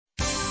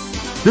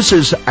This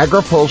is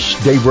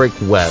AgriPulse Daybreak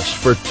West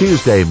for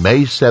Tuesday,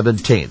 May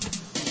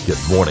 17th.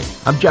 Good morning.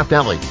 I'm Jeff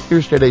Daly.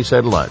 Here's today's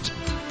headlines.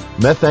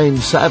 Methane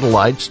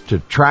satellites to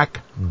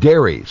track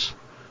dairies,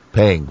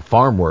 paying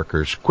farm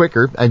workers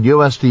quicker, and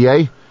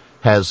USDA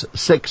has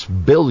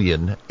 $6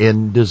 billion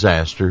in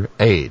disaster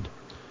aid.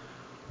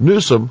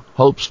 Newsom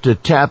hopes to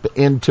tap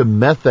into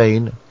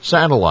methane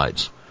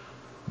satellites.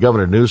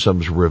 Governor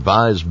Newsom's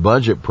revised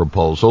budget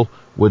proposal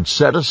would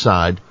set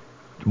aside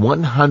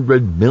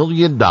 $100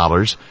 million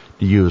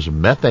to use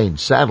methane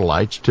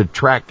satellites to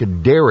track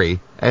dairy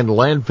and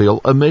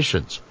landfill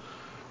emissions.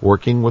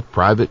 Working with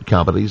private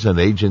companies and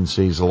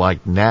agencies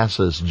like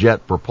NASA's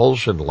Jet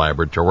Propulsion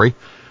Laboratory,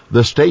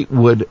 the state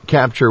would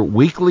capture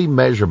weekly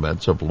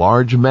measurements of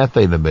large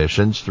methane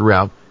emissions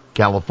throughout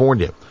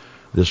California.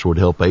 This would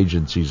help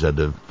agencies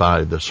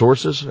identify the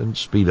sources and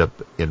speed up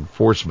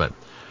enforcement.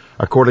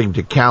 According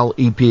to Cal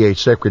EPA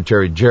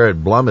Secretary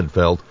Jared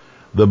Blumenfeld,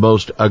 the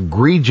most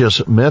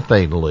egregious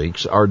methane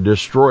leaks are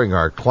destroying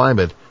our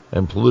climate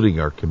and polluting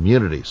our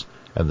communities,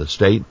 and the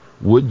state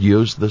would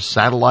use the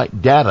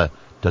satellite data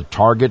to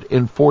target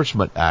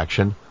enforcement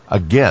action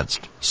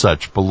against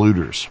such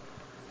polluters.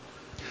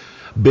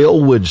 Bill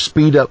would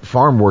speed up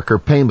farm worker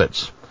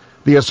payments.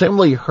 The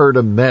Assembly heard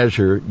a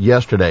measure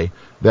yesterday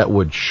that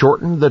would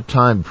shorten the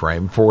time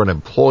frame for an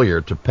employer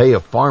to pay a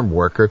farm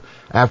worker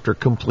after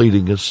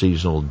completing a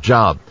seasonal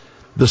job.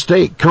 The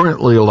state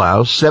currently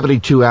allows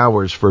 72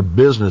 hours for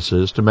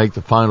businesses to make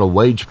the final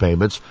wage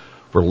payments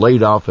for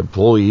laid-off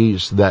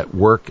employees that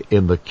work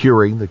in the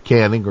curing, the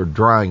canning, or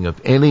drying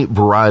of any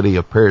variety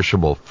of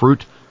perishable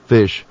fruit,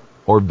 fish,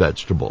 or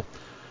vegetable.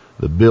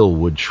 The bill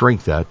would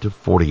shrink that to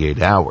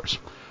 48 hours.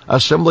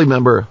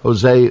 Assemblymember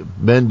Jose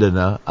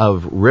Mendina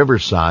of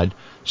Riverside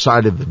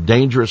cited the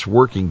dangerous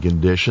working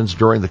conditions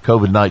during the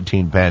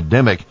COVID-19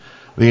 pandemic,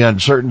 the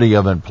uncertainty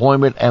of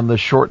employment, and the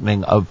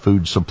shortening of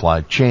food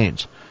supply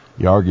chains.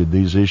 He argued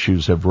these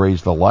issues have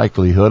raised the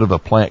likelihood of a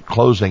plant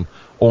closing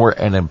or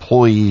an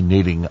employee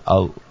needing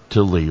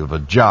to leave a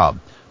job.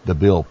 The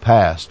bill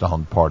passed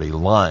on party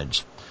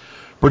lines.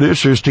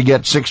 Producers to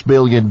get $6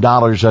 billion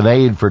in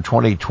aid for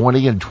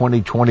 2020 and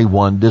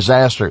 2021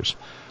 disasters.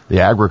 The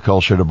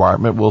Agriculture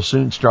Department will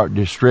soon start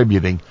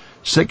distributing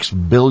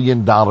 $6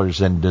 billion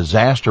in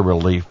disaster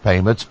relief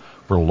payments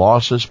for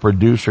losses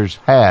producers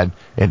had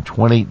in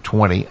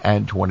 2020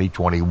 and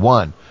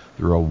 2021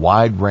 through a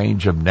wide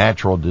range of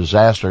natural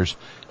disasters,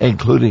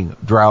 including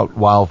drought,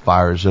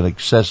 wildfires, and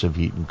excessive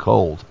heat and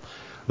cold.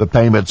 The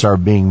payments are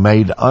being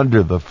made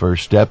under the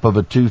first step of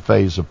a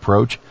two-phase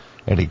approach.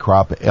 Any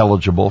crop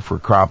eligible for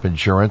crop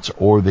insurance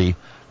or the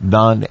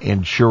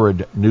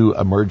non-insured new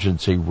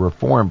emergency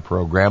reform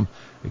program,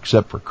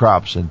 except for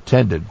crops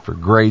intended for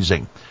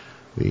grazing.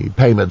 The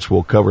payments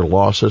will cover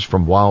losses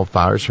from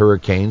wildfires,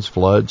 hurricanes,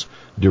 floods,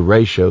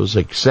 derechos,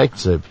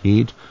 excessive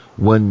heat,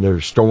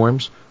 winter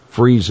storms,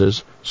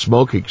 freezes,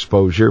 smoke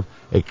exposure,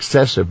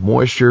 excessive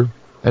moisture,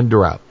 and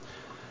drought.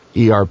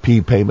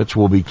 ERP payments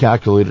will be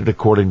calculated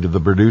according to the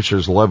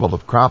producer's level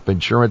of crop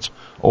insurance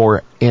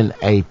or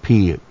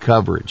NAP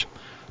coverage.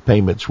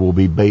 Payments will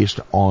be based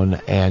on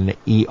an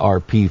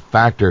ERP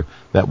factor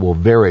that will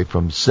vary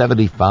from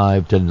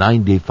 75 to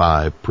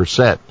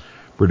 95%.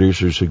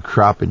 Producers whose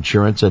crop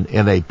insurance and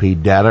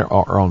NAP data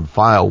are on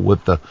file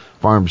with the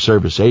Farm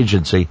Service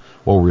Agency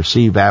will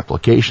receive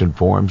application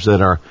forms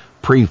that are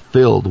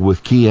pre-filled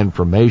with key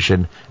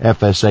information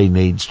FSA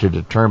needs to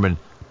determine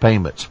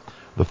payments.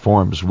 The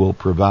forms will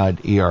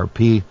provide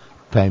ERP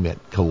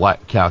payment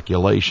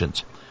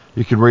calculations.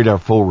 You can read our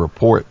full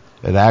report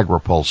at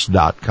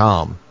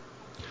agripulse.com.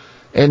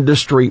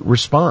 Industry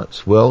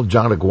response. Well,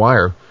 John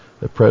Aguirre,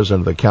 the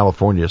president of the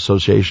California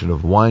Association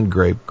of Wine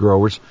Grape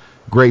Growers,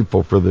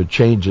 grateful for the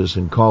changes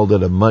and called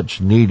it a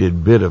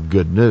much-needed bit of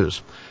good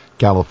news.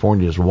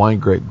 California's wine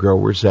grape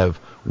growers have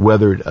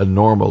weathered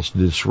enormous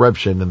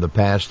disruption in the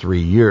past 3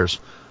 years.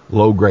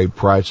 Low grape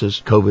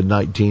prices,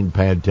 COVID-19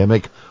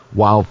 pandemic,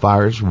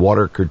 wildfires,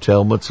 water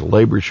curtailments,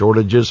 labor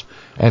shortages,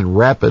 and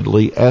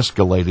rapidly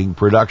escalating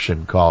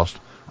production costs,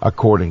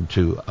 according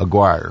to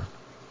Aguirre.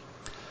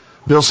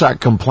 Vilsack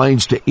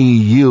complains to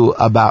EU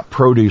about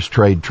produce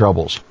trade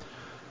troubles.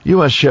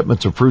 U.S.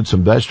 shipments of fruits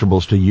and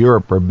vegetables to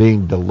Europe are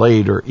being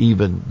delayed or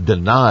even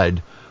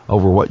denied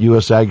over what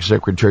U.S. Ag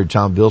Secretary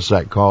Tom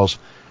Vilsack calls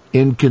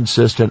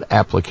inconsistent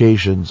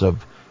applications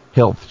of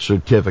health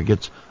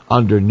certificates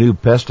under new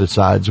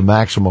pesticides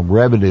maximum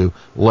revenue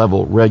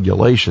level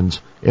regulations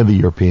in the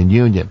European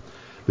Union.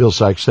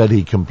 Vilsack said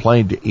he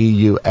complained to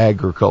EU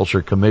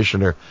Agriculture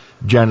Commissioner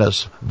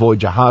Janis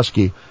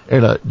Wojciechowski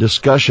in a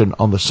discussion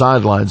on the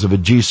sidelines of a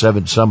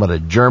G7 summit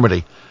in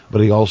Germany,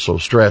 but he also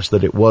stressed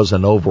that it was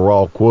an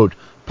overall, quote,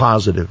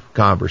 positive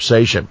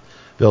conversation.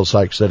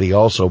 Vilsack said he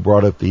also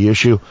brought up the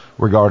issue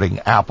regarding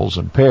apples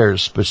and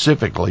pears,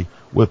 specifically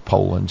with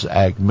Poland's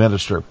ag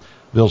minister.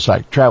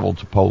 Vilsack traveled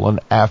to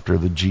Poland after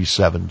the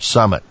G7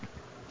 summit.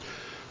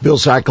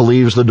 Vilsack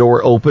leaves the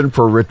door open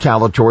for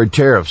retaliatory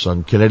tariffs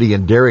on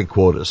Canadian dairy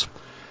quotas.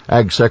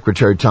 Ag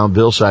Secretary Tom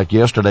Vilsack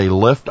yesterday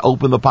left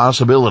open the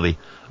possibility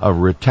of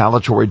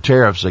retaliatory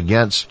tariffs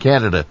against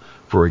Canada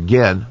for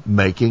again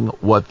making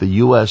what the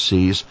U.S.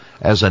 sees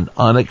as an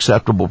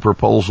unacceptable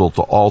proposal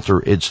to alter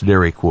its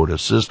dairy quota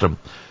system.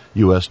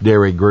 U.S.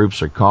 dairy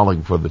groups are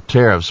calling for the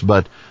tariffs,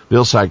 but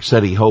Vilsack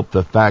said he hoped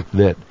the fact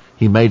that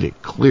he made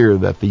it clear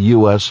that the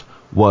U.S.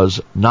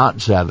 was not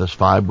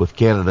satisfied with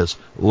Canada's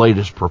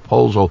latest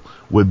proposal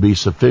would be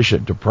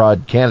sufficient to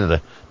prod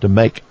Canada to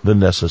make the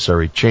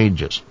necessary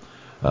changes.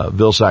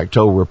 Vilsack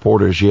told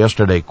reporters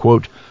yesterday,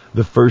 quote,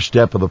 "The first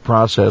step of the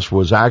process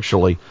was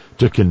actually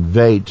to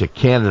convey to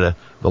Canada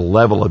the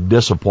level of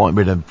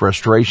disappointment and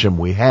frustration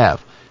we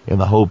have, in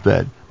the hope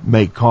that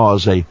may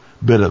cause a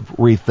bit of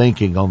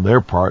rethinking on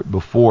their part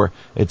before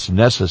it's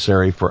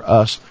necessary for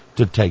us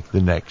to take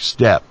the next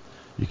step."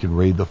 You can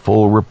read the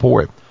full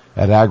report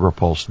at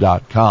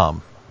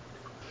agripulse.com.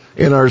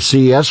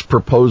 NRCS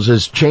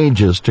proposes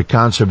changes to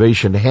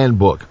Conservation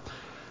Handbook.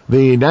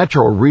 The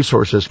Natural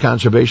Resources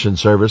Conservation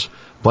Service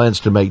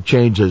plans to make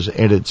changes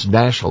in its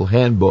National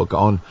Handbook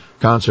on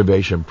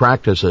Conservation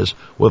Practices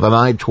with an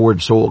eye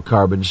toward soil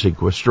carbon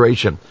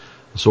sequestration.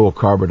 The soil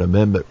carbon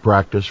amendment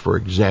practice, for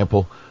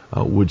example,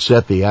 would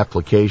set the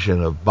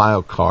application of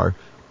biochar,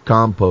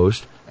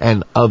 compost,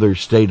 and other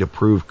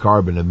state-approved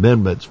carbon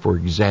amendments, for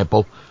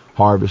example,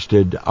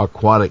 harvested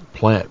aquatic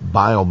plant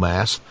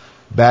biomass,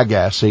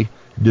 bagasse,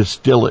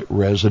 distillate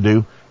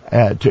residue,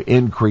 to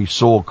increase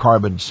soil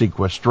carbon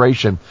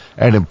sequestration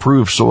and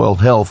improve soil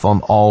health on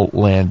all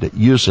land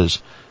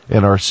uses.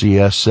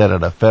 NRCS said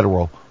in a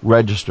Federal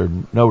Register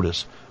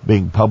notice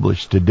being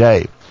published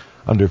today.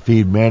 Under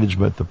feed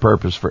management, the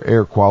purpose for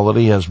air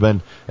quality has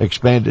been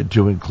expanded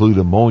to include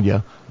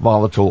ammonia,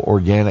 volatile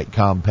organic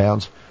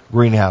compounds,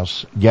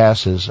 greenhouse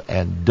gases,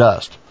 and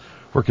dust.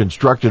 For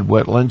constructed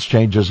wetlands,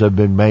 changes have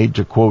been made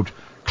to, quote,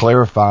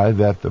 clarify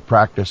that the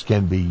practice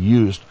can be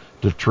used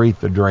to treat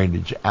the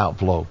drainage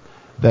outflow.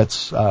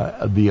 That's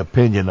the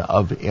opinion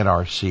of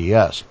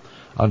NRCS.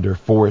 Under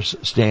forest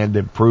stand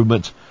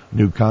improvements,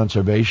 new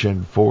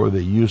conservation for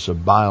the use of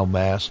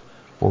biomass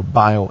for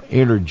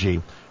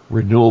bioenergy,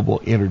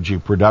 renewable energy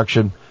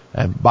production,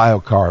 and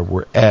biochar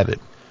were added.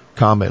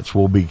 Comments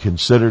will be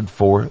considered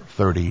for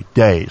 30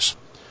 days.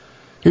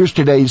 Here's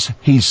today's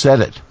He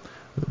Said It.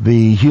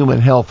 The human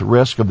health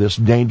risk of this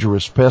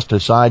dangerous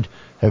pesticide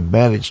have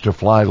managed to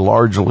fly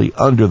largely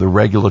under the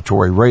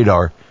regulatory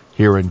radar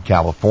here in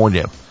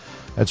California.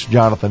 That's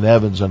Jonathan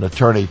Evans, an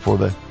attorney for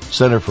the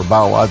Center for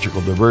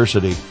Biological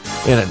Diversity,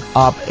 in an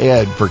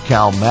op-ed for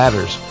Cal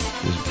Matters.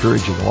 He's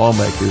encouraging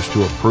lawmakers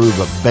to approve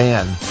a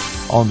ban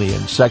on the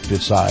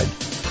insecticide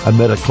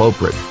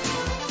imidacloprid.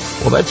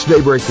 Well, that's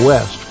Daybreak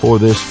West for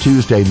this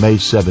Tuesday, May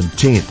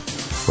 17th.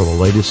 For the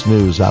latest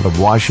news out of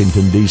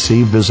Washington,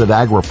 D.C., visit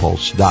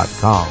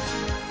agripulse.com.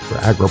 For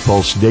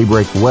AgriPulse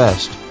Daybreak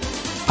West,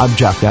 I'm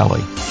Jack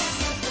Alley.